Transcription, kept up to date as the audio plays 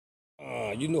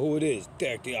You know who it is.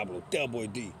 Derek Diablo, Del Boy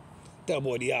D, Del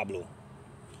Boy Diablo.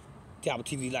 Diablo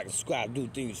TV, like and subscribe, do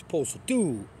things you're supposed to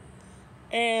do.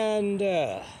 And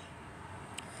it's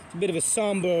a bit of a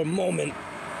somber moment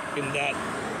in that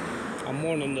I'm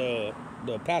mourning the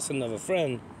passing of a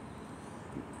friend.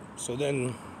 So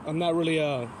then I'm not really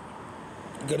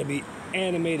gonna be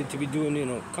animated to be doing, you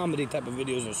know, comedy type of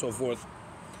videos and so forth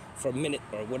for a minute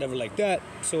or whatever like that.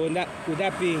 So with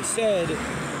that being said,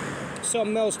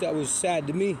 something else that was sad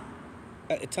to me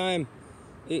at the time,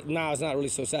 now it's not really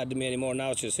so sad to me anymore.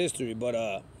 Now it's just history.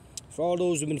 But for all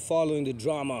those who've been following the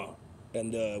drama,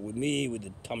 and with me, with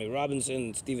the Tommy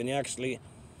Robinson, STEVEN Yaxley,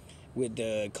 with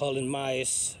the CULLAN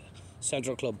MAIS,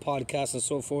 Central Club podcast and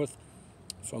so forth,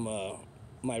 from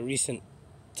my recent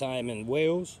time in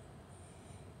Wales,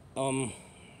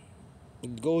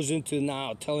 it goes into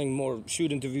now telling more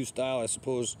shoot interview style, I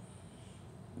suppose,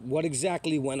 what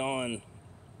exactly went on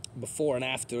before and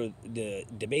after the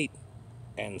debate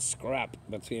and scrap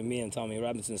between me and Tommy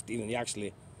Robinson and STEVEN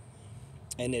Yaxley.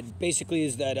 And it basically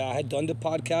is that I had done the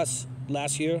podcast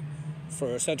last year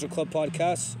for Central Club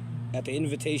podcast at the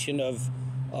invitation of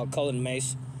CULLAN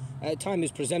MAIS. At the time, he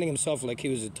was presenting himself like he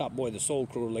was the top boy of the Soul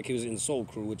Crew, like he was in Soul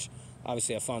Crew, which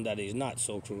obviously I found out he's not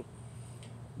Soul Crew.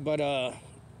 But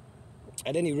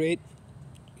at any rate,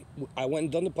 I went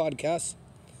and done the podcast,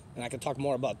 and I can talk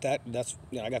more about that. That's,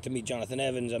 you know, I got to meet Jonathan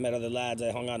Evans, I met other lads,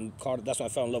 I hung out in Cardiff. That's when I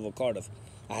fell in love with Cardiff.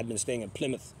 I had been staying in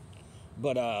Plymouth.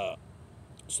 But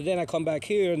so then I come back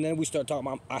here, and then we start talking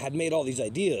about, I had made all these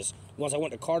ideas. Once I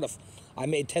went to Cardiff, I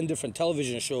made 10 different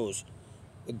television shows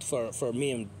for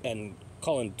me and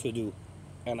Cullen to do.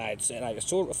 And I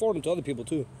afforded them to other people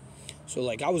too. So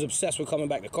like I was obsessed with coming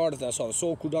back to Cardiff, and I saw the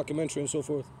Soul Crew documentary and so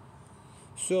forth.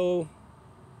 So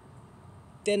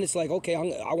then it's like, okay,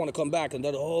 I want to come back, and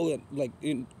then, oh, like,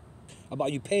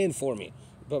 about you paying for me.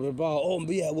 Blah, blah, blah. Oh,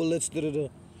 yeah, well, let's da-da-da.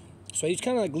 So he's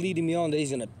kind of like leading me on that he's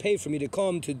going to pay for me to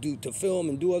come to film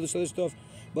and do all this other stuff.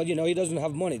 But, you know, he doesn't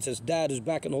have money. It's his dad who's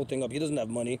backing the whole thing up. He doesn't have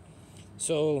money.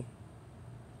 So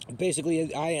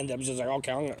basically, I ended up just like,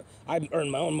 okay, I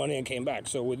earned my own money and came back.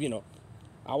 So, with, you know,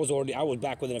 I was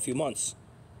back within a few months,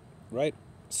 right?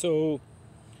 So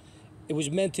it was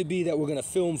meant to be that we're going to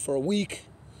film for a week.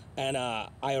 And I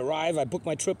arrived, I booked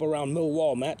my trip around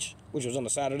Millwall match, which was on a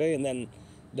Saturday, and then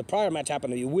the prior match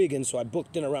happened to be Wigan, so I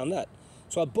booked in around that.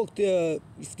 So I booked, you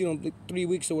know, 3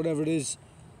 weeks or whatever it is,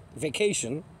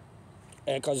 vacation,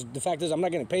 because the fact is I'm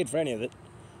not getting paid for any of it.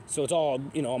 So it's all,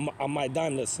 you know, on my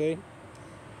dime, let's say.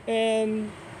 And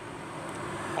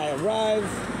I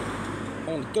arrive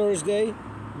on Thursday.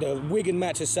 The Wigan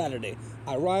match is Saturday.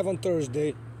 I arrive on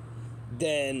Thursday,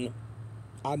 then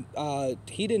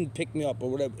he didn't pick me up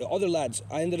or whatever. Other lads,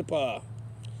 I ended up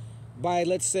by,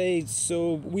 let's say,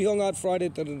 so we hung out Friday,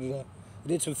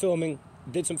 did some filming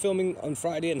on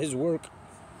Friday and his work,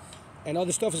 and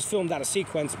other stuff is filmed out of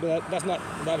sequence, but that's not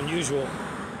that unusual.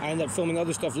 I ended up filming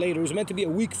other stuff later. It was meant to be a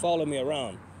week follow me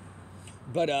around,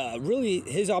 but really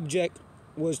his object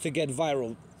was to get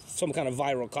viral, some kind of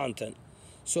viral content.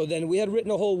 So then we had written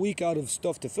a whole week out of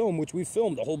stuff to film, which we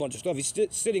filmed a whole bunch of stuff. He's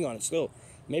sitting on it still.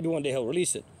 Maybe one day he'll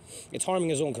release it. It's harming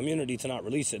his own community to not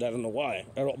release it. I don't know why.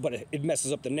 But it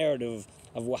messes up the narrative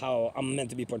of how I'm meant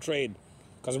to be portrayed.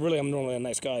 Because really, I'm normally a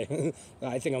nice guy.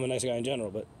 I think I'm a nice guy in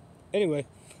general. But anyway,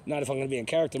 not if I'm going to be in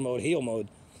character mode, heel mode.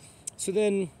 So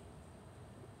then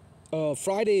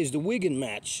Friday is the Wigan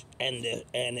match. And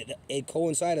it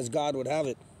coincided as God would have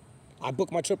it. I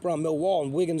booked my trip around Millwall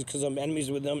and Wigan's because I'm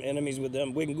enemies with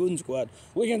them. Wigan Goon Squad.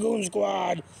 Wigan Goon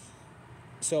Squad.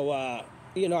 So,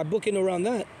 you know, I book in around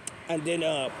that. And then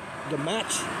the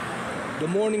match, the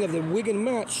morning of the Wigan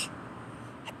match,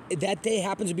 that day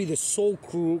happens to be the Soul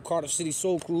Crew, Cardiff City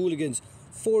Soul Crew Hooligans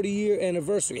 40-year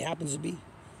anniversary. Happens to be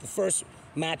the first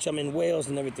match I'm in Wales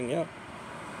and everything, yeah.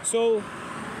 So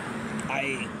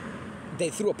they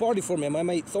threw a party for me. My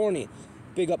mate Thorny,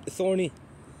 big up to Thorny,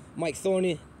 Mike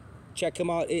Thorny. Check him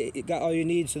out. It got all you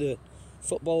need. So the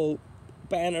football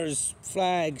banners,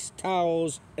 flags,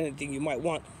 towels, anything you might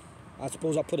want. I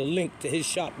suppose I'll put a link to his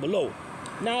shop below.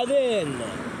 Now then,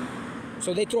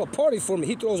 so they throw a party for me.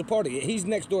 He throws a party. He's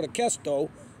next door to Kesto.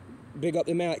 Big up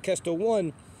the man at Kesto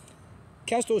 1.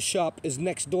 Kesto's shop is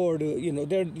next door to, you know,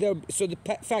 so the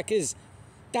fact is,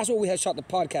 that's where we had shot the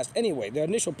podcast anyway, the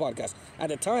initial podcast. At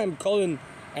the time, Cullen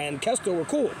and Kesto were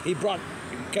cool. He brought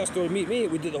Kesto to meet me.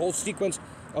 We did the whole sequence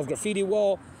of graffiti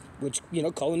wall, which, you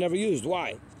know, Cullen never used.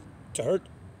 Why? To hurt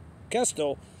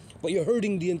Kesto, but you're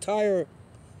hurting the entire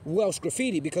Welsh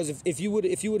graffiti, because if he would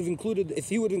have included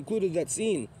that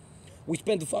scene, we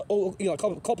spent a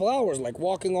couple hours like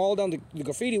walking all down the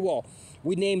graffiti wall.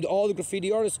 We named all the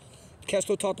graffiti artists.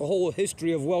 Kesto taught the whole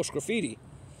history of Welsh graffiti.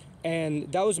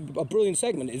 And that was a brilliant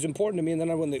segment. It was important to me. And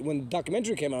then when the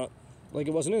documentary came out, like,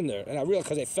 it wasn't in there. And I realized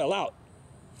because they fell out.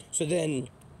 So then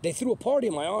they threw a party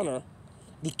in my honor.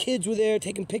 The kids were there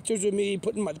taking pictures with me,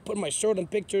 putting my shirt on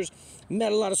pictures.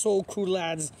 Met a lot of Soul Crew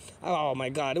lads. Oh my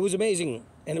God, it was amazing.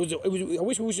 And it was. I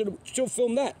wish we should have still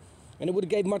filmed that, and it would have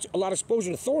gave a lot of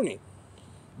exposure to Thorny,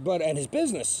 and his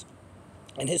business,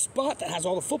 and his spot that has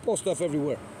all the football stuff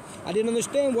everywhere. I didn't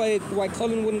understand why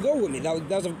Cullen wouldn't go with me.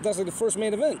 That's like the first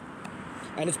main event,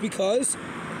 and it's because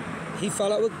he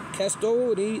fell out with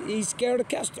Kesto, and he's scared of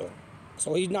Kesto,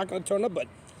 so he's not going to turn up. But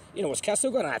you know, was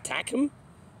Kesto going to attack him?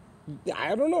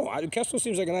 I don't know. Kesto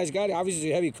seems like a nice guy. Obviously,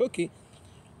 he's a heavy cookie.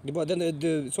 But then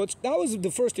that was the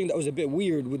first thing that was a bit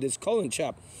weird with this Cullen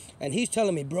chap. And he's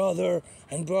telling me, brother,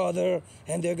 and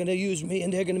they're going to use me,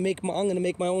 and I'm going to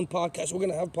make my own podcast. We're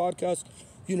going to have podcasts.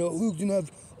 You know,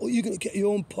 you're going to get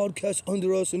your own podcast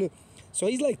under us. And so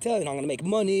he's like telling, I'm going to make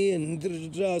money, and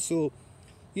da-da-da-da. So,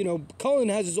 you know, Cullen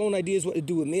has his own ideas what to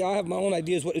do with me. I have my own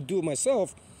ideas what to do with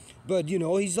myself. But, you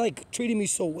know, he's, like, treating me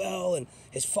so well, and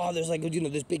his father's, like, you know,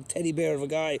 this big teddy bear of a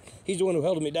guy. He's the one who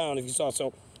held me down, if you saw.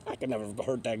 So I could never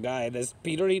hurt that guy. This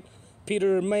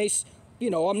Peter Mace, you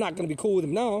know, I'm not going to be cool with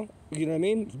him now. You know what I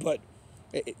mean? But,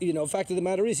 you know, fact of the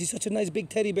matter is, he's such a nice big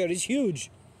teddy bear. He's huge,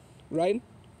 right?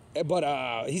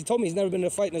 But he told me he's never been in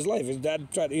a fight in his life. His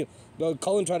dad tried to, you know,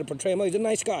 Cullen tried to portray him. He's a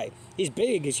nice guy. He's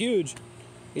big. He's huge.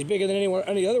 He's bigger than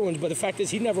any other ones, but the fact is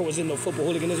he never was in no football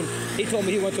hooliganism. He told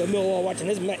me he went to a Millwall watching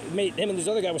his mate, him and this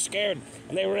other guy were scared,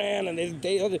 and they ran, and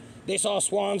they saw a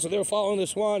swan, so they were following the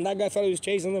swan. That guy thought he was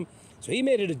chasing them. So he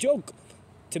made it a joke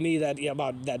to me that, yeah,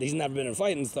 about that he's never been in a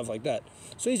fight and stuff like that.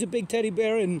 So he's a big teddy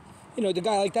bear, and, you know, the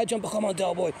guy like that jump, come on,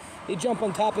 Del Boy. He jump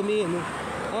on top of me, and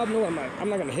I'm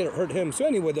not going to hurt him. So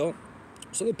anyway, though,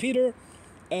 so the Peter,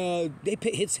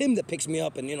 it's him that picks me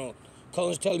up, and, you know,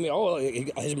 Cullen's telling me, oh,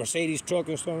 his Mercedes truck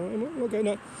and stuff. Okay,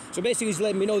 no. So basically, he's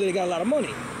letting me know that he got a lot of money,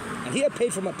 and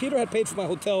Peter had paid for my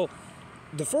hotel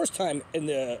the first time in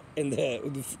the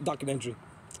documentary.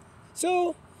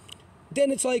 So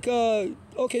then it's like,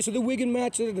 okay, so the Wigan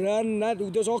match,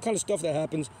 there's all kind of stuff that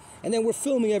happens, and then we're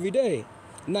filming every day.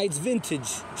 Knight's Vintage.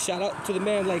 Shout out to the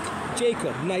man like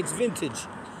Jacob. Knight's Vintage.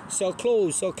 Sell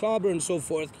clothes, sell clobber, and so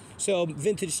forth. Sell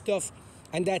vintage stuff,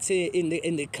 and that's in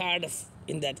the Cardiff.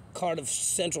 In that Cardiff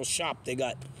Central shop they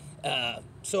got.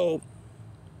 So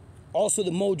also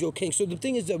the Mojo King. So the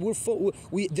thing is that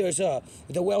there's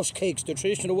the Welsh cakes, the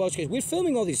traditional Welsh cakes. We're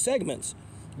filming all these segments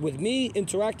with me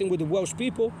interacting with the Welsh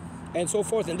people and so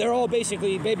forth, and they're all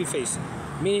basically babyface,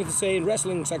 meaning to say in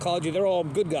wrestling psychology they're all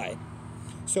good guy.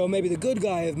 So maybe the good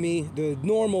guy of me, the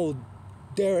normal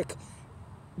Derek,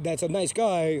 that's a nice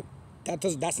guy,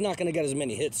 that's not going to get as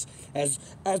many hits as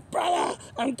brother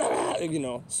and you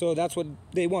know. So that's what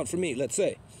they want from me, let's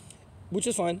say, which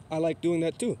is fine. I like doing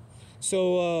that too.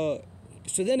 So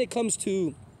so then it comes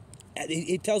to,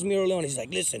 he tells me early on, he's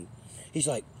like, listen, he's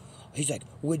like,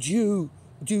 would you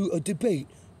do a debate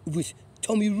with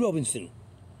Tommy Robinson?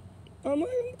 I'm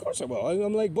like, of course I will.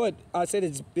 I'm like, but I said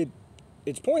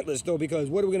it's pointless though, because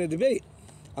what are we going to debate?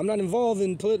 I'm not involved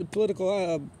in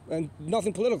political and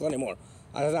nothing political anymore.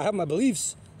 I have my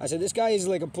beliefs. I said, this guy is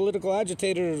like a political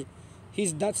agitator.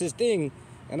 That's his thing.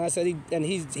 And I said,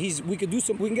 we could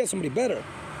get somebody better.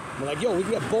 I'm like, yo, we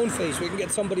can get Boneface. We can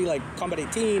get somebody like Combat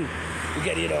 18. We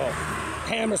get, you know,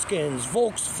 Hammerskins,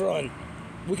 Volksfront.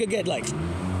 We could get like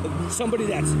somebody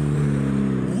that's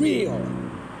real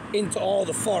into all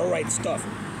the far right stuff.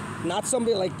 Not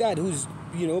somebody like that who's,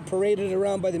 you know, paraded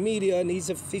around by the media and he's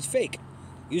fake.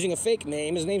 Using a fake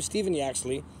name. His name's STEVEN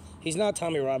Yaxley. He's not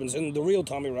Tommy Robinson, the real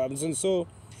Tommy Robinson. So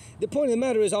the point of the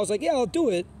matter is, I was like, yeah, I'll do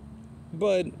it,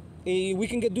 but we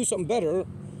can do something better.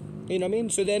 You know what I mean?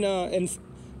 So then,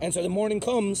 and so the morning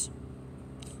comes,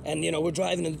 and, you know, we're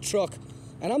driving in the truck,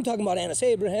 and I'm talking about Annis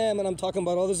Abraham, and I'm talking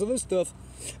about all this other stuff.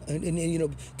 And you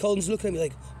know, Cullen's looking at me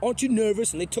like, aren't you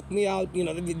nervous? And they took me out, you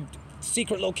know, the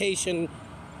secret location,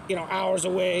 you know, hours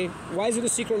away. Why is it a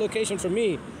secret location for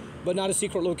me, but not a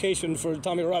secret location for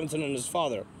Tommy Robinson and his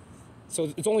father?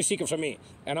 So it's only secret for me.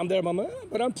 And I'm there,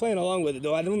 but I'm playing along with it,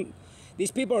 though.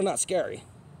 These people are not scary.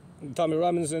 Tommy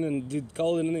Robinson and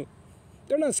Cullen,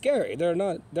 they're not scary.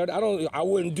 I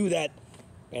wouldn't do that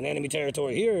in enemy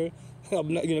territory here. You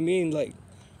know what I mean? Like,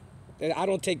 I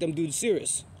don't take them dudes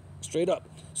serious, straight up.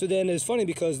 So then it's funny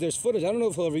because there's footage. I don't know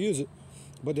if he'll ever use it,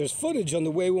 but there's footage on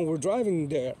the way when we're driving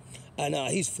there. And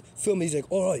he's filming. He's like,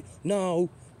 all right, now,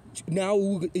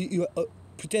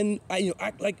 pretend,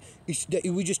 act like that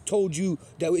we just told you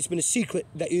that it's been a secret,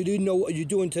 that you didn't know what you're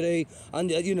doing today,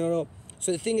 and you know.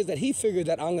 So the thing is that he figured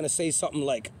that I'm gonna say something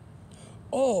like,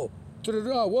 "Oh,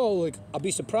 whoa, like, I'll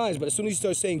be surprised. But as soon as he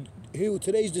starts saying, hey,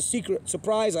 today's the secret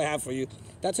surprise I have for you,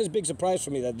 that's his big surprise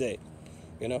for me that day,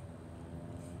 you know?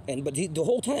 But the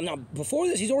whole time, now, before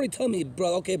this, he's already telling me,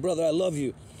 brother, okay, brother, I love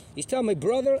you. He's telling me,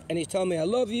 brother, and he's telling me, I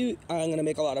love you, I'm going to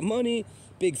make a lot of money,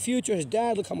 big future. His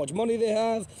dad, look how much money they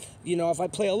have. You know, if I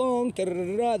play along,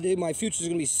 my future's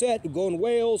going to be set, go in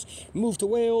Wales, move to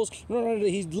Wales.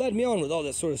 He's led me on with all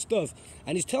that sort of stuff.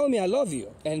 And he's telling me, I love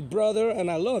you, and brother,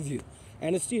 and I love you.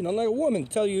 And it's, you know, like a woman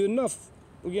tell you enough,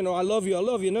 you know, I love you,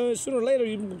 you know, sooner or later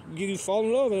you fall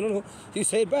in love, I don't know, you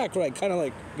say it back, right, kind of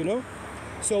like, you know.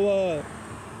 So,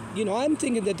 you know, I'm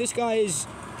thinking that this guy is,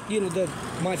 you know, that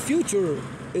my future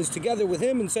is together with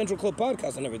him in Central Club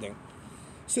Podcast and everything.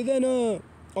 So then,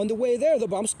 on the way there, though,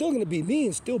 but I'm still going to be me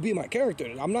and still be my character.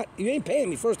 You ain't paying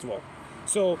me, first of all.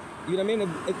 So, you know what I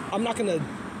mean? I'm not going to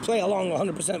play along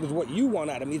 100% with what you want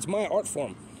out of me. It's my art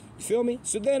form. You feel me?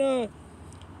 So then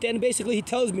basically he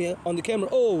tells me on the camera,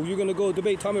 oh, you're going to go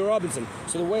debate Tommy Robinson.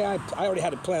 So the way I already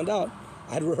had it planned out,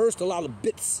 I had rehearsed a lot of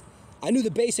bits. I knew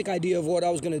the basic idea of what I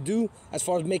was going to do as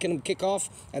far as making him kick off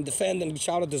and defend and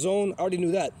shout at the zone. I already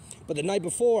knew that. But the night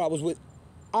before, I was with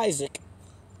Isaac,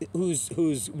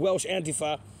 who's Welsh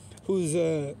Antifa, who's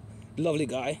a lovely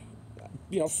guy.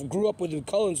 You know, grew up with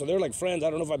Cullen, so they're like friends. I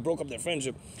don't know if I broke up their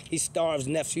friendship. He's Starv's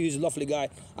nephew. He's a lovely guy.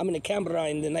 I'm in the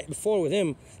Canberra the night before with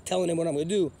him, telling him what I'm going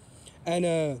to do. And,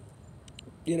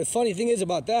 you know, the funny thing is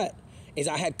about that is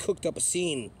I had cooked up a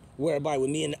scene whereby with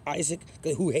me and Isaac,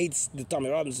 who hates the Tommy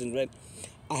Robinson, right?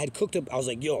 I had cooked up, I was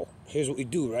like, yo, here's what we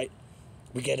do, right?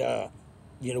 We get,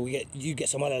 you know, you get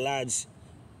some other lads,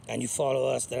 and you follow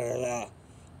us,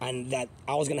 and that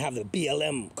I was gonna have the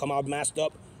BLM come out masked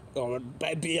up, or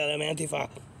BLM Antifa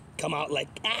come out like,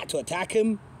 to attack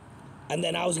him, and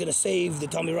then I was gonna save the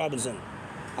Tommy Robinson.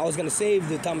 I was gonna save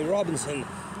the Tommy Robinson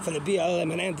from the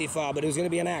BLM and Antifa, but it was gonna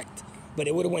be an act. But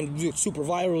it would have went super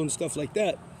viral and stuff like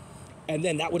that. And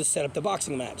then that would have set up the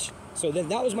boxing match. So then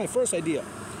that was my first idea.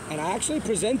 And I actually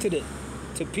presented it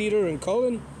to Peter and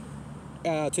Cullen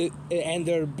and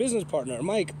their business partner,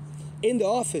 Mike, in the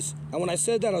office. And when I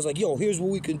said that, I was like, yo, here's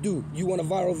what we can do. You want a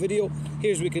viral video?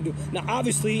 Here's what we can do. Now,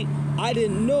 obviously, I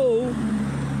didn't know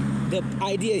the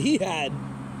idea he had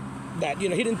that, you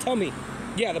know, he didn't tell me,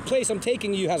 yeah, the place I'm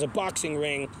taking you has a boxing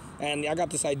ring. And I got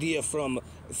this idea from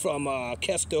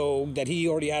Kesto that he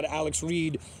already had Alex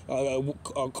Reed,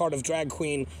 Cardiff drag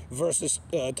queen versus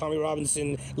Tommy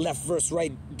Robinson, left versus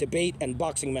right debate and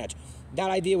boxing match.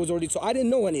 That idea was already, so I didn't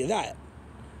know any of that.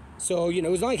 So, you know,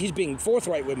 it was like he's being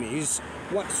forthright with me. He's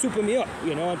souping me up,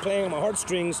 you know, and playing on my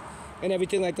heartstrings and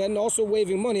everything like that. And also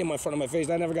waving money in front of my face.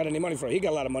 I never got any money for it. He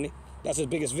got a lot of money. That's his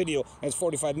biggest video, and it's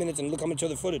 45 minutes, and look how much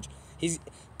other footage.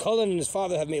 Cullen and his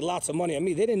father have made lots of money on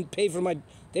me. They didn't pay for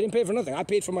nothing. I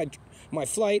paid for my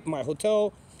flight, my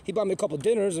hotel. He bought me a couple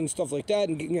dinners and stuff like that,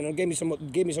 and, you know, gave me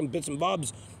some bits and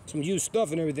bobs, some used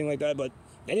stuff and everything like that, but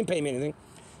they didn't pay me anything.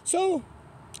 So,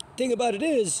 thing about it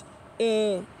is,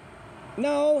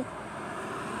 now,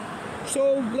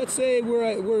 so let's say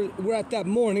we're at that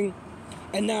morning,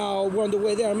 and now we're on the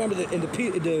way there. I remember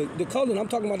the Cullen, I'm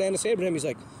talking about Dennis Abraham, he's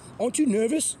like, aren't you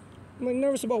nervous? I'm like,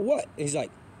 nervous about what? And he's like,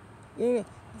 he's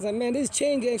like, man, this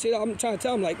chain gang shit, I'm trying to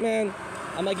tell him, like, man,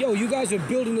 I'm like, yo, you guys are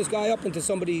building this guy up into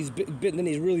somebody he's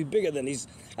really bigger than.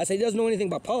 I say, he doesn't know anything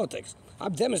about politics.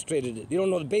 I've demonstrated it. You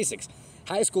don't know the basics.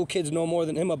 High school kids know more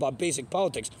than him about basic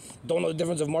politics. Don't know the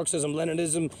difference of Marxism,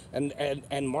 Leninism, and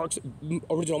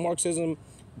original Marxism.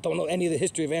 Don't know any of the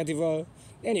history of Antifa.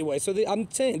 Anyway, so I'm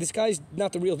saying this guy's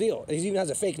not the real deal. He even has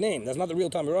a fake name. That's not the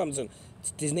real Tommy Robinson.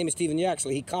 His name is STEVEN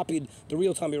Yaxley. He copied the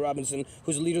real Tommy Robinson,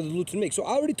 who's the leader of the Lutheran League. So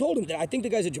I already told him that I think the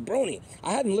guy's a jabroni.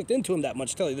 I hadn't looked into him that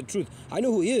much, to tell you the truth. I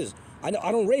know who he is. I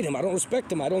don't rate him. I don't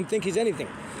respect him. I don't think he's anything.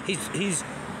 He's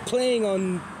playing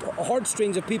on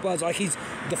heartstrings of people as like he's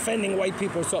defending white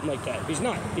people or something like that. He's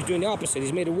not. He's doing the opposite.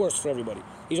 He's made it worse for everybody.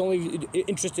 He's only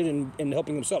interested in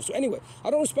helping himself. So anyway, I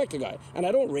don't respect the guy, and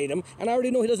I don't rate him, and I already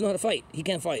know he doesn't know how to fight. He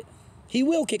can't fight. He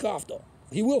will kick off, though.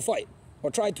 He will fight, or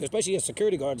try to, especially he has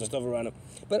security guards and stuff around him.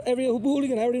 But every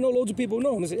hooligan, I already know loads of people who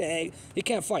know him and say, hey, he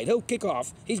can't fight. He'll kick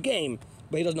off. He's game,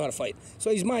 but he doesn't know how to fight. So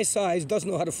he's my size, doesn't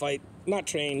know how to fight, not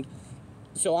trained.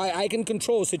 So I can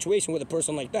control a situation with a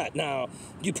person like that. Now,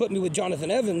 you put me with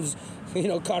Jonathan Evans, you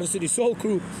know, Cardiff City Soul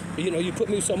Crew, you know, you put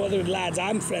me with some other lads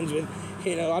I'm friends with,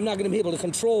 you know, I'm not going to be able to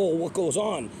control what goes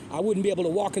on. I wouldn't be able to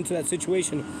walk into that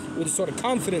situation with a sort of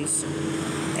confidence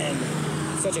and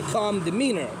such a calm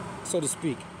demeanor, so to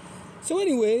speak. So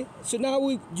anyway, so now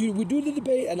we do the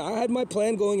debate, and I had my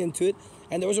plan going into it,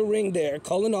 and there was a ring there.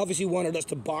 Cullen obviously wanted us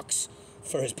to box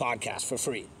for his podcast for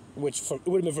free, which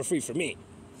would have been for free for me.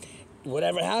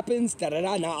 whatever happens,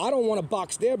 da-da-da. Now, I don't want to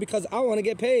box there because I want to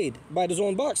get paid by the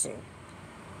zone boxing.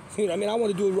 You know what I mean? I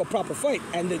want to do a proper fight.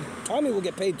 And Tommy will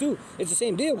get paid too. It's the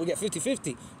same deal. We get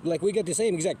 50-50. Like, we get the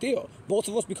same exact deal. Both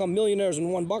of us become millionaires in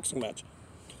one boxing match.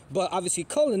 But obviously,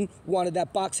 Cullen wanted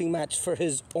that boxing match for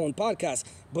his own podcast.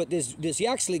 But this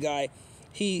Yaxley guy,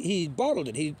 he bottled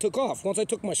it. He took off. Once I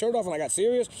took my shirt off and I got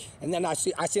serious, and then I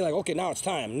see like, okay, now it's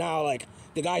time. Now, like,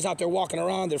 the guys out there walking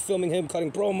around, they're filming him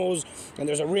cutting promos, and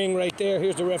there's a ring right there.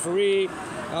 Here's the referee.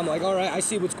 I'm like, all right, I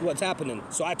see what's happening.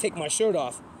 So I take my shirt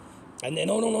off. And then,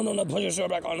 no, put your shirt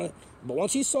back on. But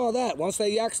once he saw that, once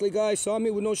that Yaxley guy saw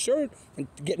me with no shirt and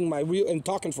getting my real and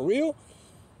talking for real,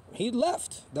 he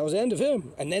left. That was the end of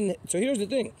him. And then, so here's the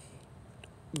thing: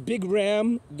 Big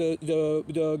Ram,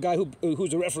 the guy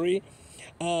who's the referee,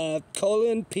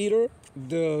 Cullen, Peter,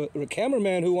 the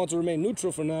cameraman who wants to remain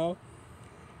neutral for now.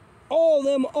 All of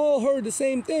them heard the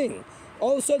same thing.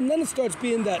 All of a sudden, then it starts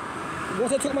being that.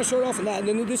 Once I took my shirt off and that, and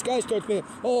then this guy starts being,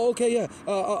 oh, okay, yeah,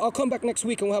 I'll come back next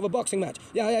week and we'll have a boxing match.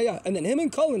 Yeah. And then him and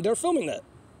Cullen, they're filming that.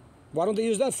 Why don't they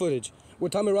use that footage? Where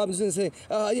Tommy Robinson is saying,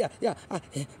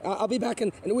 I'll be back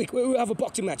in a week. We'll have a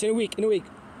boxing match in a week.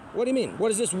 What do you mean?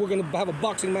 What is this? We're going to have a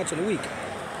boxing match in a week.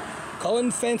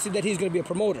 Cullen fancied that he's going to be a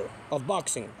promoter of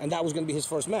boxing, and that was going to be his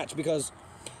first match because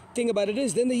thing about it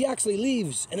is, then the Yaxley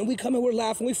leaves, and then we come and we're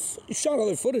laughing. We shot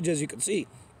other footage, as you can see.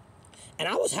 And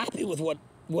I was happy with what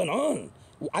went on.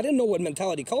 I didn't know what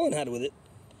mentality Cullen had with it,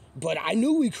 but I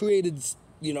knew we created,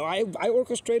 you know, I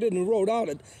orchestrated and wrote out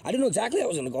it. I didn't know exactly how I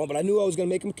was going to go, but I knew I was going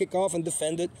to make him kick off and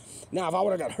defend it. Now, if I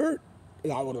would have got hurt,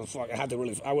 I would have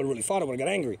really fought. I would have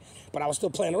got angry. But I was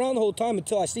still playing around the whole time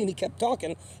until I seen he kept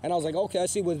talking, and I was like, okay, I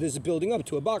see what this is building up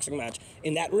to, a boxing match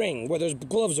in that ring where there's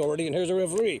gloves already and here's a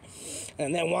referee.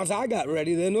 And then once I got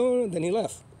ready, then he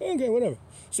left. Okay, whatever.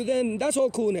 So then that's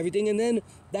all cool and everything, and then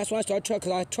that's when I started trying,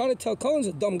 because I try to tell Cullen's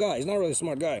a dumb guy. He's not really a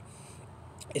smart guy.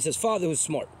 It's his father who's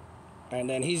smart, and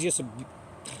then he's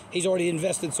already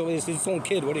invested, so it's his own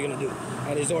kid. What are you gonna do?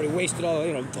 And he's already wasted all,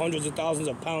 you know, hundreds of thousands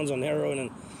of pounds on heroin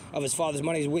and of his father's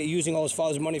money. He's using all his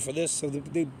father's money for this, so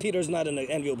Peter's not in an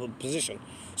enviable position.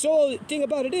 So the thing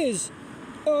about it is,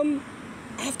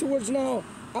 afterwards now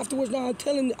I'm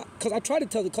telling, because I tried to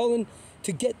tell Cullen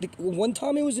to get when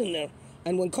Tommy was in there.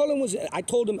 And when Cullen was, I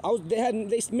told him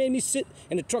they made me sit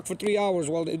in the truck for 3 hours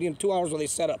 2 hours while they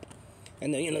set up,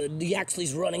 and then, you know, the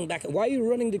Yaxley's running back. Why are you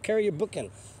running to carry your book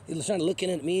in? He was trying to looking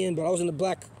at me, but I was in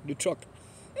the truck.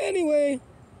 Anyway,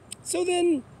 so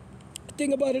then the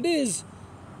thing about it is,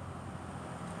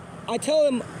 I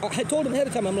told him ahead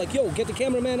of time. I'm like, yo, get the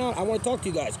cameraman out. I want to talk to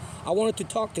you guys. I wanted to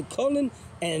talk to Cullen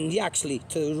and Yaxley,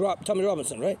 to Tommy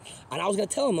Robinson, right? And I was gonna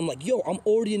tell him, I'm like, yo, I'm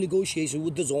already in negotiation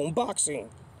with the Zone Boxing.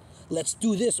 Let's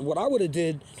do this. What I would have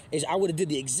did is I would have did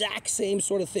the exact same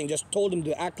sort of thing. Just told him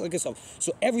to act like himself.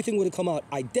 So everything would have come out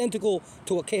identical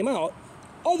to what came out,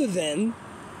 other than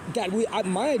that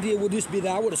my idea would just be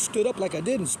that I would have stood up like I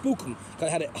did and spooked him. Because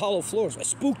I had hollow floors. I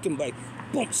spooked him by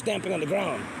boom, stamping on the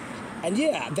ground. And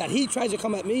yeah, that he tries to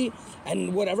come at me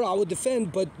and whatever, I would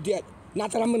defend, but yeah,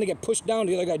 not that I'm going to get pushed down,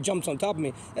 the other guy jumps on top of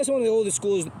me. That's one of the oldest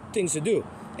school things to do.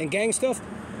 And gang stuff,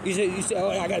 you say, oh,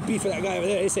 I got beef with that guy over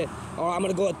there. They said, oh, I'm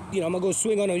going to go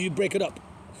swing on him, you break it up.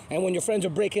 And when your friends are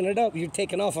breaking it up, you're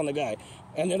taking off on the guy.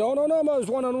 And then, oh, no, it's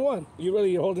one-on-one.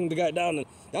 You're holding the guy down, and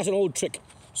that's an old trick.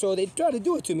 So they tried to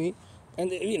do it to me,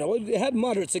 and, you know, it had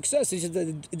moderate success. It's just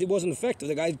that it wasn't effective.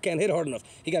 The guy can't hit hard enough.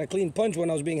 He got a clean punch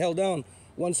when I was being held down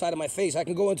one side of my face. I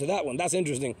can go into that one. That's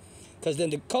interesting. Because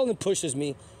then the Cullen pushes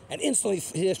me, and instantly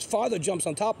his father jumps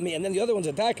on top of me, and then the other one's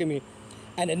attacking me.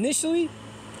 And initially,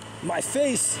 my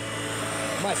face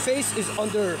is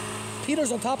under,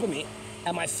 Peter's on top of me,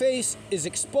 and my face is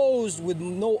exposed with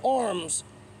no arms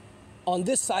on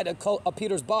this side of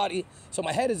Peter's body. So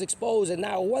my head is exposed, and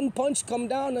now one punch come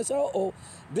down, and I said, uh-oh.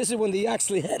 This is when he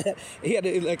actually had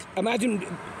like, imagine,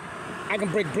 I can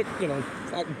break brick, you know,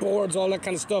 like boards, all that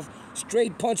kind of stuff.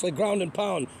 Straight punch, like ground and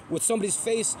pound, with somebody's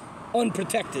face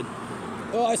unprotected.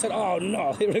 Oh, I said, oh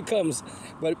no, here it comes.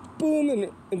 But boom, and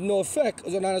no effect.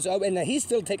 And he's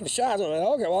still taking shots. I'm like,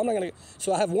 okay, well, I'm not gonna.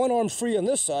 So I have one arm free on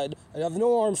this side. I have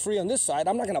no arm free on this side.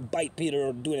 I'm not gonna bite Peter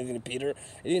or do anything to Peter.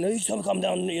 You know, he's gonna come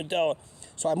down.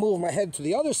 So I move my head to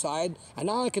the other side, and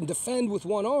now I can defend with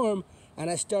one arm. And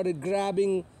I started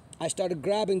grabbing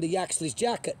the Yaxley's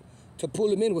jacket to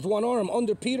pull him in with one arm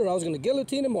under Peter. I was gonna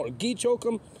guillotine him or gi choke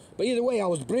him. But either way, I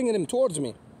was bringing him towards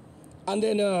me. And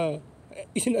then,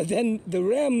 you know, then the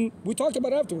Ram, we talked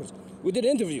about it afterwards. We did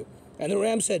an interview. And the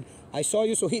Ram said, I saw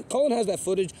you. So Cullen has that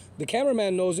footage. The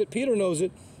cameraman knows it. Peter knows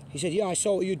it. He said, yeah, I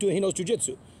saw what you're doing. He knows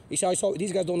jiu-jitsu. He said, I saw,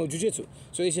 these guys don't know jiu-jitsu.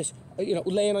 So he says, you know,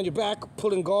 laying on your back,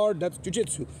 pulling guard, that's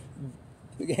jiu-jitsu.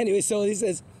 Anyway, so he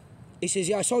says,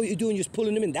 yeah, I saw what you're doing, just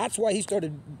pulling him in. That's why he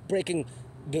started breaking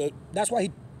that's why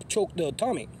he choked the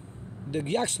Tommy, the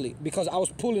Yaxley, because I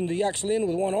was pulling the Yaxley in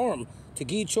with one arm to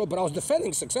get choke, but I was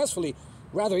defending successfully,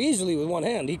 rather easily with one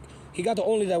hand. He got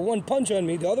only that one punch on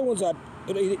me. The other ones,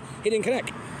 he didn't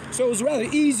connect. So it was rather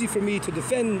easy for me to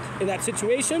defend in that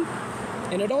situation,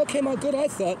 and it all came out good, I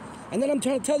thought. And then I'm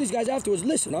trying to tell these guys afterwards,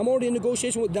 listen, I'm already in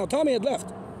negotiation with, now Tommy had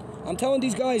left. I'm telling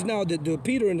these guys now, the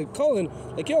Peter and the Cullen,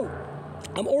 like, yo,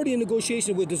 I'm already in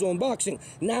negotiation with his own boxing.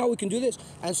 Now we can do this.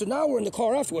 And so now we're in the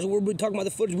car afterwards. We're talking about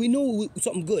the footage. We know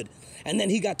something good. And then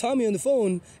he got Tommy on the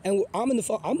phone, and I'm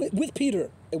with Peter.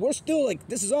 And we're still like,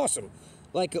 this is awesome.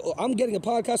 Like, I'm getting a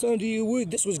podcast on to you.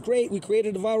 This was great. We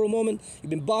created a viral moment. You've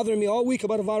been bothering me all week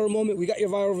about a viral moment. We got your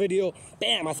viral video.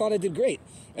 Bam, I thought I did great.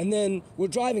 And then we're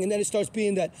driving, and then it starts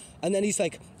being that. And then he's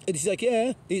like,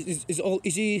 yeah. He's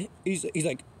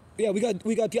like, yeah,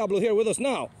 we got Diablo here with us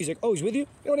now. He's like, oh, he's with you?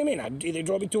 You know what I mean? They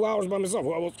drove me 2 hours by myself.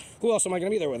 Who else am I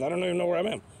going to be there with? I don't even know where I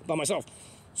am by myself.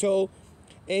 So,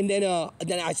 and then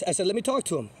I said, let me talk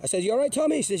to him. I said, you all right,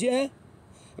 Tommy? He says, yeah.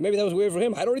 And maybe that was weird for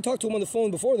him. I'd already talked to him on the phone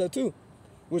before that, too,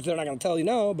 which they're not going to tell you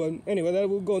now. But anyway,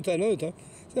 we'll go into that another time.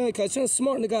 So, I was trying to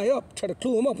smarten the guy up, try to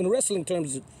clue him up in wrestling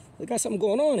terms. They got something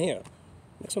going on here.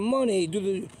 Make some money.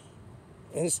 And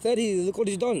instead, look what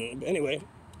he's done. Anyway.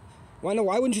 Why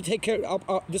wouldn't you take care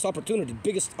of this opportunity?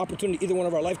 Biggest opportunity either one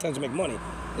of our lifetimes to make money.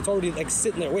 It's already like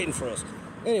sitting there waiting for us.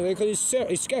 Anyway, because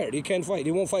he's scared. He can't fight.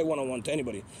 He won't fight one-on-one to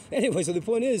anybody. Anyway, so the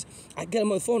point is, I get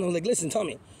him on the phone. I'm like, listen,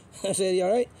 Tommy. I said, you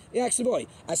all right? Yeah, actually, boy.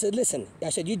 I said, listen. I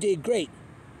said, you did great.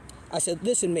 I said,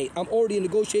 listen, mate. I'm already in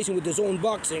negotiation with his own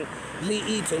boxing, Lee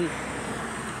Eaton.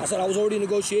 I said, I was already in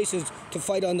negotiations to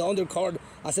fight on the undercard.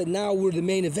 I said, now we're the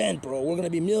main event, bro. We're going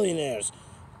to be millionaires.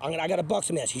 I got a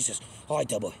boxing match. He says, all right,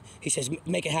 double. He says,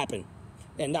 make it happen.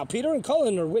 And now Peter and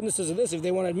Cullen are witnesses of this, if they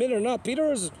want to admit it or not.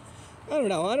 Peter is, I don't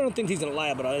know. I don't think he's going to lie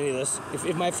about any of this.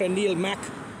 If my friend Neil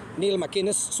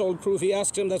McInnes, Soul Crew, if he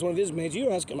asks him, that's one of his mates, you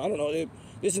ask him. I don't know.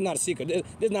 This is not a secret. This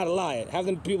is not a lie. Have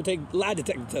them people take lie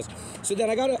detector tests. So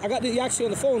then I got the Yaxley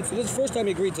on the phone. So this is the first time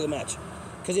he agreed to the match.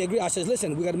 Because he agreed. I says,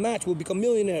 listen, we got a match. We'll become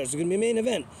millionaires. It's going to be a main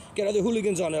event. Get other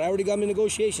hooligans on it. I already got him in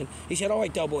negotiation. He said, all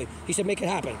right, Delboy. He said, make it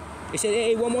happen. He said,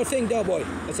 hey, one more thing, Delboy.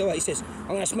 I said, all right. He says, I'm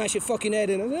going to smash your fucking head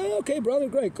in. I said, okay, brother.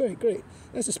 Great.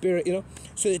 That's the spirit, you know.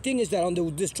 So the thing is that on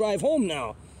this drive home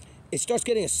now, it starts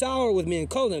getting sour with me and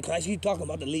Cullen because I keep talking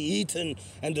about the Lee Eaton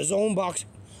and the zone box.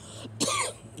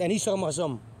 And he's talking about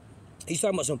some,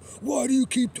 why do you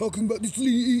keep talking about this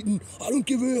Lee Eaton? I don't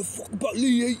give a fuck about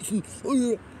Lee Eaton.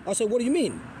 I said, what do you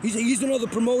mean? He said, he's another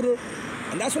promoter.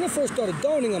 And that's when it first started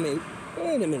dawning on me.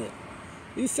 Wait a minute.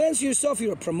 You fancy yourself,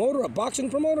 you're a promoter, a boxing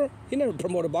promoter? He never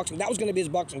promoted boxing. That was going to be his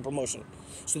boxing promotion.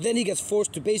 So then he gets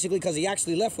forced to basically, because he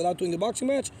actually left without doing the boxing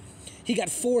match, he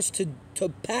got forced to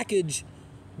package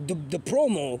the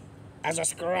promo as a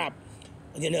scrap.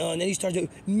 You know, and then he started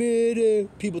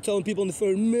people telling people on the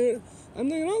phone, I'm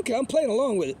thinking, okay, I'm playing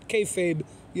along with it. Kayfabe,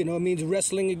 you know, it means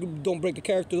wrestling, don't break the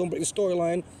character, don't break the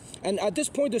storyline. And at this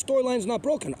point, the storyline's not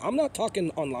broken. I'm not talking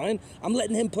online. I'm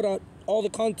letting him put out all the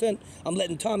content. I'm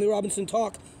letting Tommy Robinson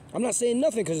talk. I'm not saying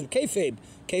nothing because of kayfabe.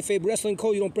 Kayfabe wrestling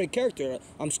code, you don't break character.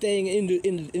 I'm staying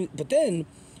in but then,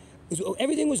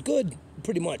 everything was good,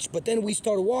 pretty much. But then we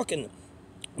started walking,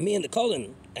 me and the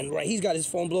Cullen, and right, he's got his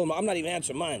phone blowing. I'm not even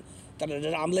answering mine.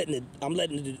 I'm letting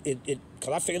it,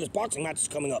 because I figure this boxing match is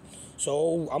coming up.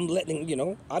 So I'm letting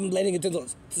it to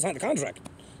sign the contract.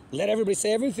 Let everybody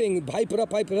say everything, hype it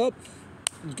up,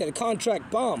 get a contract,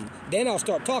 bomb. Then I'll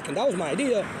start talking. That was my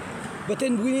idea. But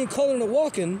then we and Cullen are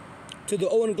walking to the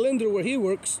Owen Glinder where he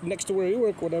works, next to where he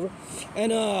works, whatever.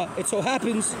 And it so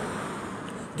happens,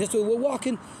 this way we're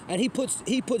walking, and he puts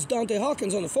Dante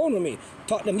Hawkins on the phone with me,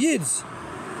 talking them yids.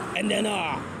 And then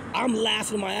I'm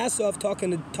laughing my ass off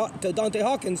talking to Dante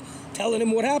Hawkins, telling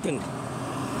him what happened.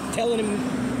 Telling him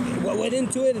what went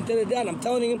into it, and I'm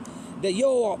telling him that,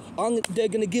 yo, they're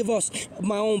going to give us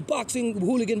my own boxing,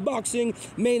 hooligan boxing,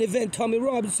 main event, Tommy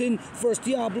Robinson, first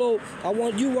Diablo. I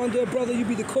want you on there, brother. You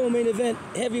be the co-main event,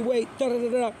 heavyweight,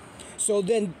 da-da-da-da. So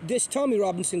then this Tommy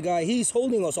Robinson guy, he's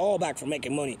holding us all back from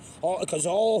making money. Because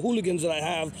all hooligans that I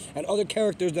have and other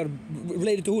characters that are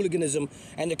related to hooliganism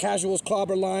and the casuals,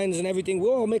 clobber lines and everything,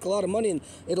 we'll all make a lot of money and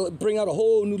it'll bring out a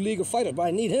whole new league of fighters. But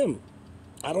I need him.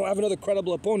 I don't have another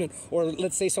credible opponent, or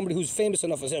let's say somebody who's famous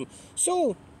enough as him.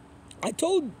 So I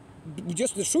told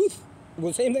just the truth.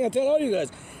 The same thing I tell all you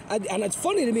guys. And it's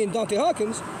funny to me in Dante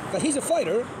Hawkins that he's a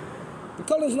fighter, but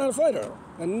Cullen's not a fighter.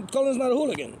 And Cullen's not a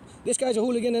hooligan. This guy's a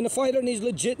hooligan and a fighter, and he's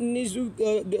legit, and he's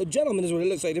a gentleman is what it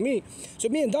looks like to me. So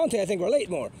me and Dante, I think, relate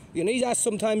more. You know, he's asked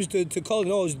sometimes to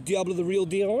Cullen, oh, is Diablo the real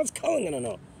deal? What's Cullen going to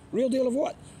know? Real deal of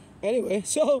what? Anyway,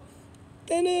 so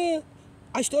then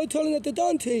I started telling it to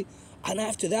Dante, and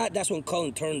after that, that's when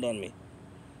Cullen turned on me.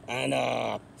 And,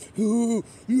 you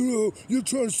know, you're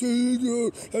trying to say,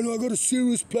 and I got a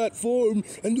serious platform,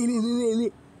 and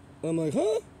I'm like,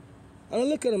 huh? And I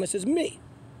look at him, I says, me?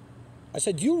 I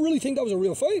said, do you really think that was a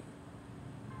real fight?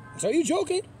 I said, are you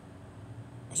joking?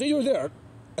 I said, you were there.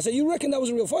 I said, you reckon that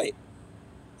was a real fight?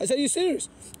 I said, are you serious?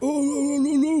 Oh,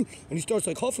 no. And he starts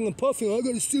like huffing and puffing, I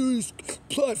got a serious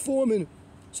platform, and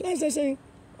so I started saying,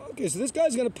 okay, so this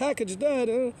guy's gonna package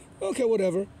that, okay,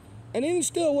 whatever. And even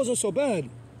still, it wasn't so bad.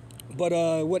 But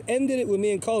what ended it with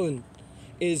me and Cullen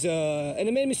is, and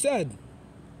it made me sad.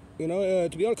 You know,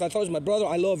 to be honest, I thought it was my brother.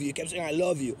 I love you. He kept saying, I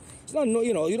love you. It's not,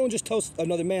 you know, you don't just tell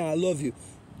another man, I love you.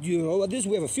 You know,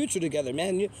 we have a future together,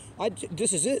 man.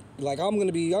 This is it. Like, I'm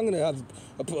gonna have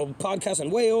a podcast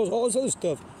in Wales, all this other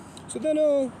stuff. So then,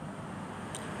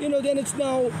 you know, then it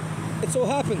so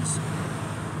happens.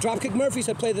 Dropkick Murphys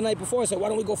had played the night before. I said, why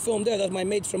don't we go film there? That's my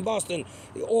mates from Boston.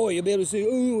 Or you'll be able to say,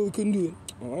 oh, I couldn't do it.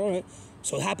 All right.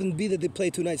 So it happened to be that they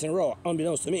played 2 nights in a row,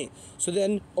 unbeknownst to me. So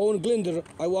then, Owen Glinder,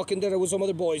 I walk in there with some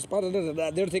other boys,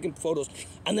 they're taking photos.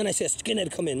 And then I said,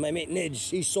 Skinhead come in, my mate Nidge,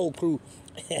 he's Soul Crew.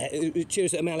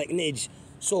 Cheers to a man like Nidge.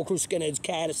 Soul Crew Skinheads,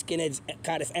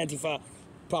 Cardiff Antifa,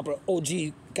 proper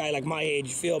OG guy like my age,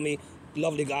 you feel me?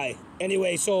 Lovely guy.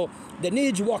 Anyway, so the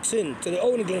Nidge walks in to the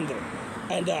Owen Glinder,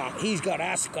 and he's got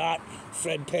Ascot,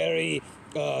 Fred Perry,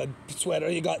 sweater,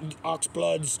 he got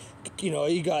Oxbloods, you know,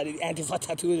 he got Antifa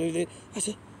tattoo and everything. I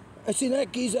said, I seen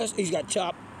that geezer, he's got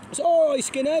Chop. I said, oh, he's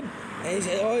Skinhead? And he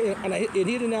said, oh, and he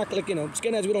didn't act like, you know,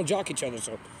 Skinheads, we don't jock each other,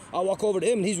 so I walk over to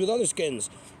him, and he's with other skins,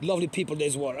 lovely people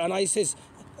days were, and I says,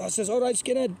 all right,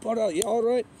 Skinhead, yeah, all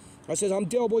right. I says, I'm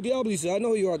Boy Diablo. He says, I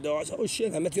know you are, though. I said, oh,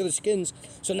 shit, I met the other skins.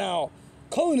 So now,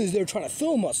 Cullen is there trying to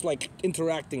film us, like,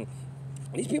 interacting.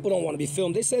 These people don't want to be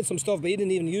filmed. They said some stuff, but he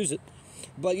didn't even use it.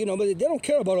 But, you know, but they don't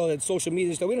care about all that social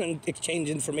media stuff. We don't exchange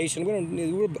information.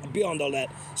 We're beyond all that.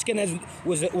 Skinheads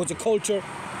was a culture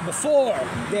before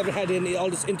they ever had all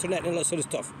this internet and all that sort of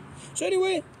stuff. So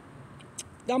anyway,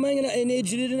 I'm hanging out and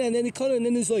and then he cut it, and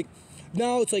then it's like,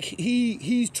 now it's like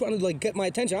he's trying to like get my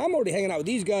attention. I'm already hanging out with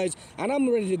these guys, and I'm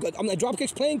ready to go. I'm like,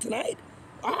 Dropkick's playing tonight.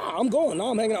 I'm going. Now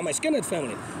I'm hanging out with my Skinhead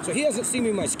family. So he hasn't seen me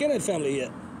with my Skinhead family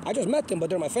yet. I just met them, but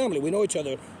they're my family. We know each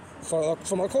other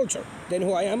from our culture. They know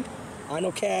who I am. I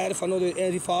know Cardiff, I know the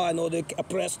Antifa, I know the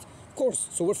oppressed. Of course,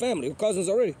 so we're family, we're cousins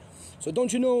already. So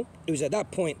don't you know, it was at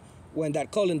that point when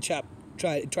that Cullen chap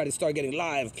tried to start getting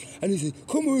live, and he said,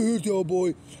 come over here, dear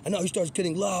boy. And now he starts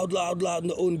getting loud in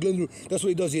the Owen Glinder. That's what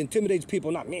he does, he intimidates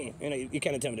people, not me. You know, you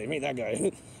can't intimidate me, that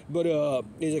guy. But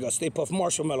he's like a Stay Puft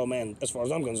Marshmallow Man, as far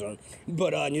as I'm concerned.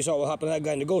 But and you saw what happened to that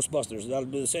guy in the Ghostbusters, that'll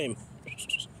do the same.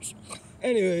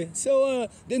 Anyway, so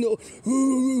then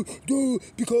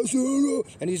because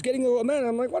and he's getting a man.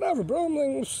 I'm like, whatever, bro. I'm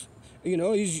like, you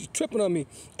know, he's tripping on me.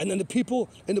 And then the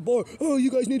people in the bar, oh, you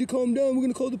guys need to calm down. We're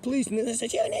gonna call the police. And then I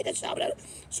said, you need to stop that.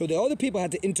 So the other people had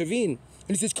to intervene. And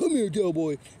he says, come here, dear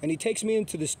boy. And he takes me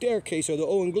into the staircase of the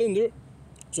Owen Glinder.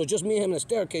 So just me and him in the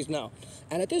staircase now.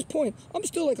 And at this point, I'm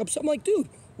still like upset. I'm like, dude,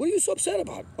 what are you so upset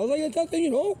about? I was like, I thought,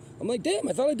 you know, I'm like, damn,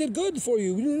 I thought I did good for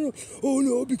you. Oh,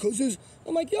 no, because there's...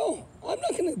 I'm like, yo, I'm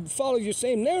not going to follow your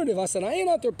same narrative. I said, I ain't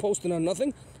out there posting on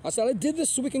nothing. I said, I did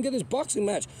this so we can get this boxing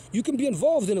match. You can be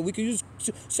involved in it. We can use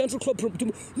Central Club.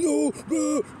 No,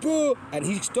 blah. And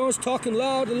he starts talking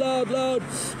loud.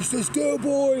 He says, dear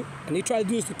boy. And he tried to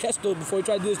do this to Kesto before he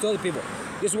tried to do this to other people.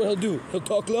 This is what he'll do. He'll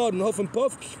talk loud and huff and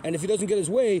puff. And if he doesn't get his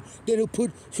way, then he'll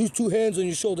put his 2 hands on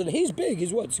your shoulder. And he's big.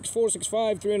 He's what, 6'4",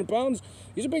 6'5", 300 pounds?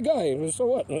 He's a big guy. So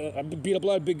what? I've beat up a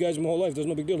lot of big guys my whole life. There's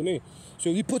no big deal to me.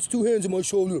 So he puts 2 hands on my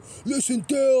shoulder. Listen,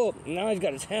 Dale. Now he's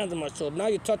got his hands on my shoulder. Now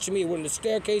you're touching me. We're in the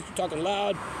staircase. We're talking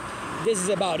loud. This is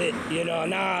about it, you know.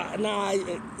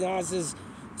 I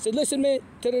said, listen, man.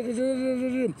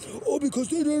 Oh,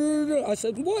 because I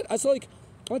said, what? I said, like,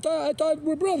 I thought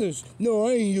we're brothers. No,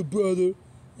 I ain't your brother.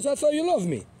 I said, I thought you loved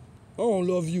me. I don't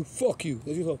love you. Fuck you.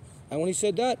 And when he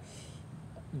said that,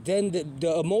 then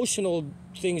the emotional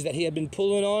things that he had been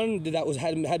pulling on,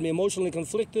 had me emotionally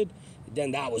conflicted,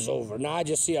 then that was over. Now I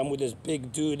just see I'm with this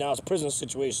big dude. Now it's a prison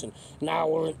situation. Now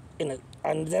we're in it.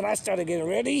 And then I started getting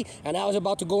ready, and I was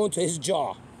about to go into his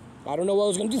jaw. I don't know what I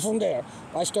was going to do from there.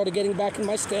 I started getting back in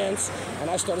my stance, and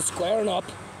I started squaring up,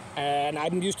 and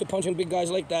I'm used to punching big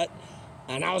guys like that.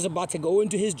 And I was about to go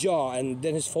into his jaw, and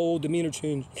then his whole demeanor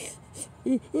changed.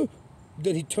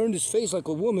 Then he turned his face like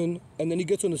a woman, and then he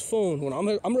gets on his phone. When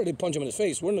I'm ready to punch him in his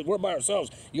face. We're by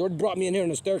ourselves. You already brought me in here in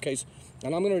the staircase,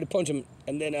 and I'm ready to punch him.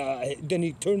 And then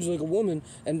he turns like a woman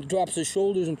and drops his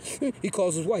shoulders, and he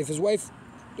calls his wife. His wife,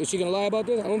 Is she gonna lie about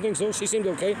this? I don't think so. She seemed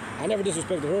okay. I never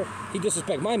disrespected her. He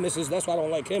disrespect my missus. That's why I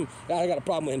don't like him. I got a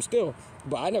problem with him still.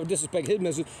 But I never disrespect his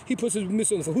missus. He puts his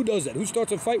missus on the phone. Who does that? Who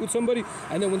starts a fight with somebody,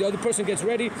 and then when the other person gets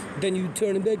ready, then you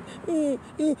turn and beg,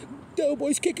 that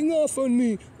boy's kicking off on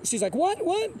me. She's like, what?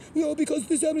 Because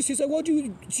this happened. She's like,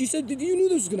 she said, you knew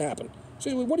this was gonna happen. She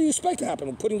said, what do you expect to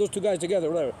happen? Putting those two guys together,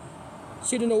 whatever.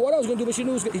 She didn't know what I was gonna do, but she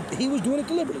knew he was doing it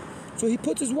deliberately. So he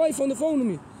puts his wife on the phone to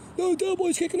me. No, that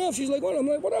boy's kicking off. She's like, what? I'm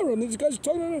like, whatever. And these guys are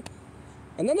talking to her.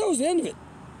 And then that was the end of it.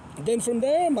 Then from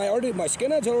there, my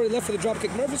skinheads already left for the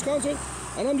Dropkick Murphys concert,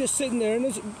 and I'm just sitting there, and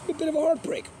it's a bit of a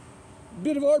heartbreak.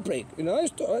 You know, I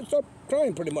start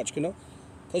crying pretty much, you know,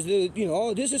 because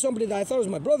this is somebody that I thought was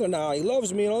my brother. Now he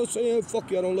loves me, and all say, yeah,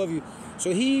 fuck you, I don't love you.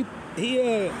 So he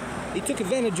took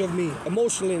advantage of me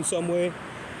emotionally in some way,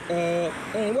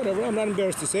 and whatever. I'm not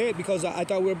embarrassed to say it because I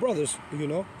thought we were brothers, you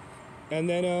know. And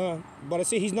then, but I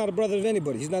see he's not a brother of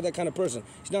anybody. He's not that kind of person.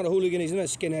 He's not a hooligan. He's not a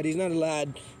skinhead. He's not a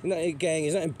lad. He's not a gang.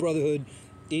 He's not in brotherhood.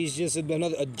 He's just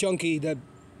a junkie that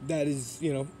is,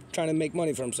 you know, trying to make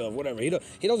money for himself, whatever. He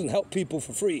doesn't help people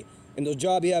for free. In those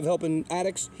jobs he have helping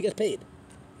addicts, he gets paid.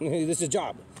 This is his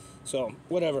job. So,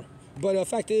 whatever. But the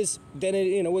fact is, then,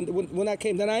 when that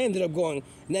came, then I ended up going.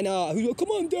 And then he was like, come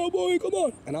on, Del boy, come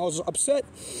on. And I was upset.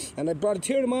 And I brought a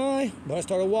tear to my eye. But I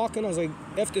started walking. I was like,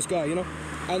 F this guy, you know.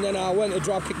 And then I went to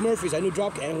Dropkick Murphys. I knew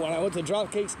Dropkick. And when I went to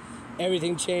Dropkicks,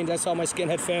 everything changed. I saw my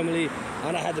skinhead family.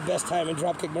 And I had the best time in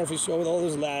Dropkick Murphys show with all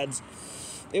those lads.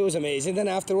 It was amazing. Then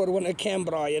afterward, I went to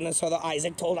Cambrai, and I saw that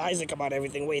Isaac told Isaac about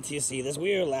everything. Wait till you see this.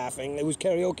 We were laughing. It was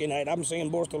karaoke night. I'm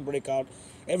singing Borstal Breakout.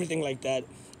 Everything like that.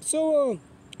 So,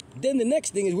 then the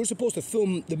next thing is we're supposed to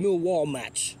film the Millwall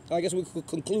match. I guess we could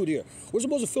conclude here. We're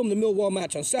supposed to film the Millwall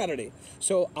match on Saturday.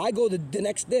 So I go the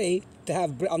next day to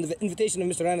have, on the invitation of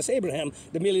Mr. Annis Abraham,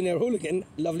 the millionaire hooligan,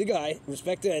 lovely guy,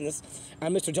 respect to Annis,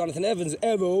 and Mr. Jonathan Evans,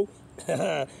 Evo,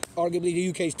 arguably the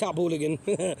UK's top hooligan,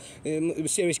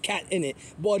 serious cat in it.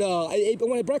 But I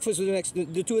went to breakfast with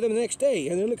the two of them the next day,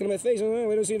 and they're looking at my face, and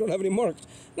we don't see, you don't have any marks.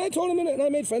 And I told them, and I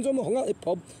made friends with them, hung out at the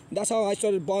pub. That's how I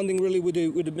started bonding really with the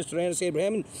Mr. Annis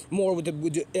Abraham, and more with the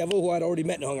Evo, who I'd already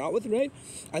met and hung out with, right?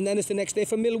 And then it's the next day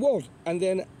for Millwall, and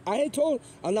then I had told,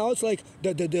 and now it's like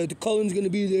the Cullen's gonna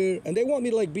be there, and they want me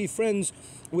to like be friends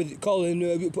with Cullen,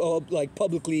 like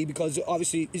publicly, because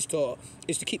obviously it's to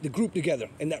keep the group together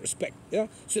in that respect. Yeah.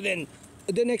 So then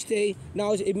the next day,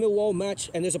 now it's a Millwall match,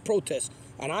 and there's a protest,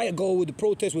 and I go with the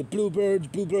protest with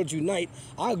Bluebirds Unite.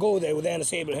 I go there with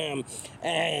Annis Abraham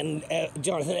and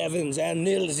Jonathan Evans and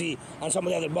Nilsey and some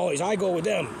of the other boys. I go with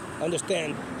them,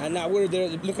 understand? And now we're there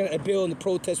looking at a bill in the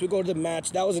protest. We go to the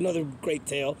match. That was another great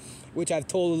tale, which I've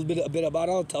told a bit about.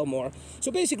 I'll tell more.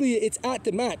 So basically, it's at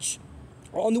the match,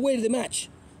 on the way to the match.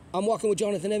 I'm walking with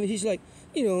Jonathan Evans. He's like,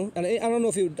 you know, and I don't know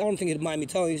if I don't think he'd mind me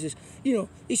telling you. He says, you know,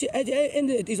 he said,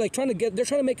 he's like they're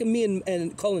trying to make me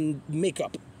and Cullen make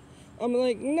up. I'm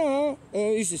like, nah.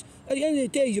 He says, at the end of the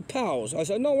day, you're pals. I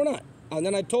said, no, we're not. And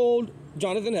then I told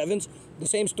Jonathan Evans the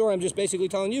same story I'm just basically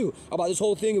telling you about this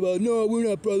whole thing about, no, we're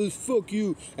not brothers, fuck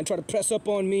you, and try to press up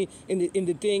on me in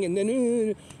the thing, and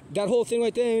then that whole thing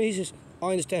right there. He says,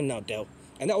 I understand now, Del.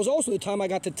 And that was also the time I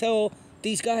got to tell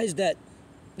these guys that,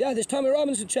 yeah, this Tommy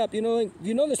Robinson chap, you know,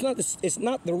 it's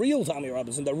not the real Tommy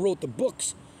Robinson that wrote the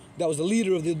books, that was the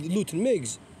leader of the Luton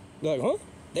Migs. They're like, huh?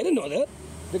 They didn't know that.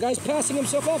 The guy's passing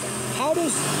himself off. How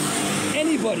does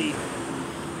anybody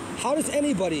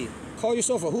call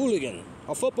yourself a hooligan,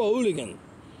 a football hooligan,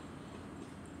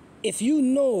 if you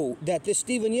know that this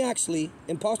Steven Yaxley,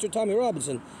 imposter Tommy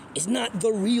Robinson, is not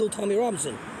the real Tommy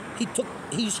Robinson?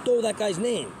 He stole that guy's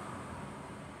name.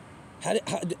 How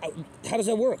does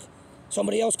that work?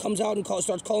 Somebody else comes out and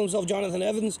starts calling himself Jonathan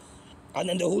Evans, and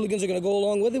then the hooligans are going to go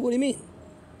along with it? What do you mean?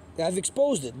 I've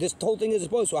exposed it. This whole thing is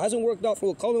exposed, so it hasn't worked out for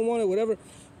what Cullen wanted, whatever.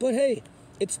 But hey,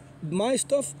 it's my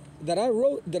stuff that I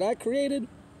wrote, that I created.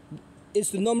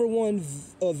 It's the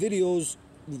 #1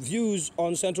 views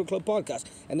on Central Club Podcast.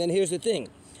 And then here's the thing.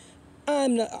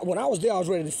 When I was there, I was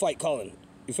ready to fight Cullen.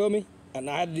 You feel me? And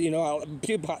I had,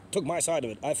 people took my side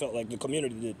of it. I felt like the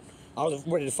community did. I was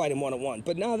ready to fight him one-on-one.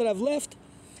 But now that I've left,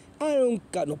 I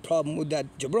don't got no problem with that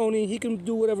jabroni. He can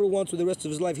do whatever he wants with the rest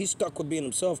of his life. He's stuck with being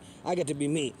himself. I get to be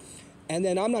me. And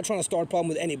then I'm not trying to start a problem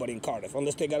with anybody in Cardiff,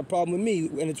 unless they got a problem with me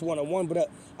and it's one-on-one. But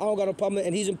I don't got a problem,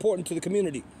 and he's important to the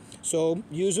community. So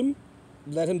use him,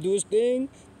 let him do his thing.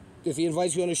 If he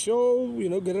invites you on a show,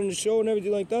 get on the show and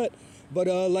everything like that. But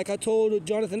like I told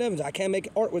Jonathan Evans, I can't make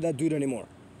art with that dude anymore.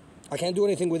 I can't do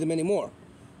anything with him anymore.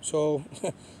 So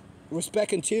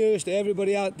respect and cheers to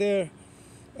everybody out there.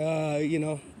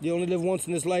 You only live once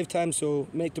in this lifetime, so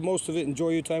make the most of it. Enjoy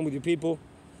your time with your people.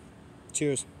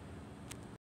 Cheers.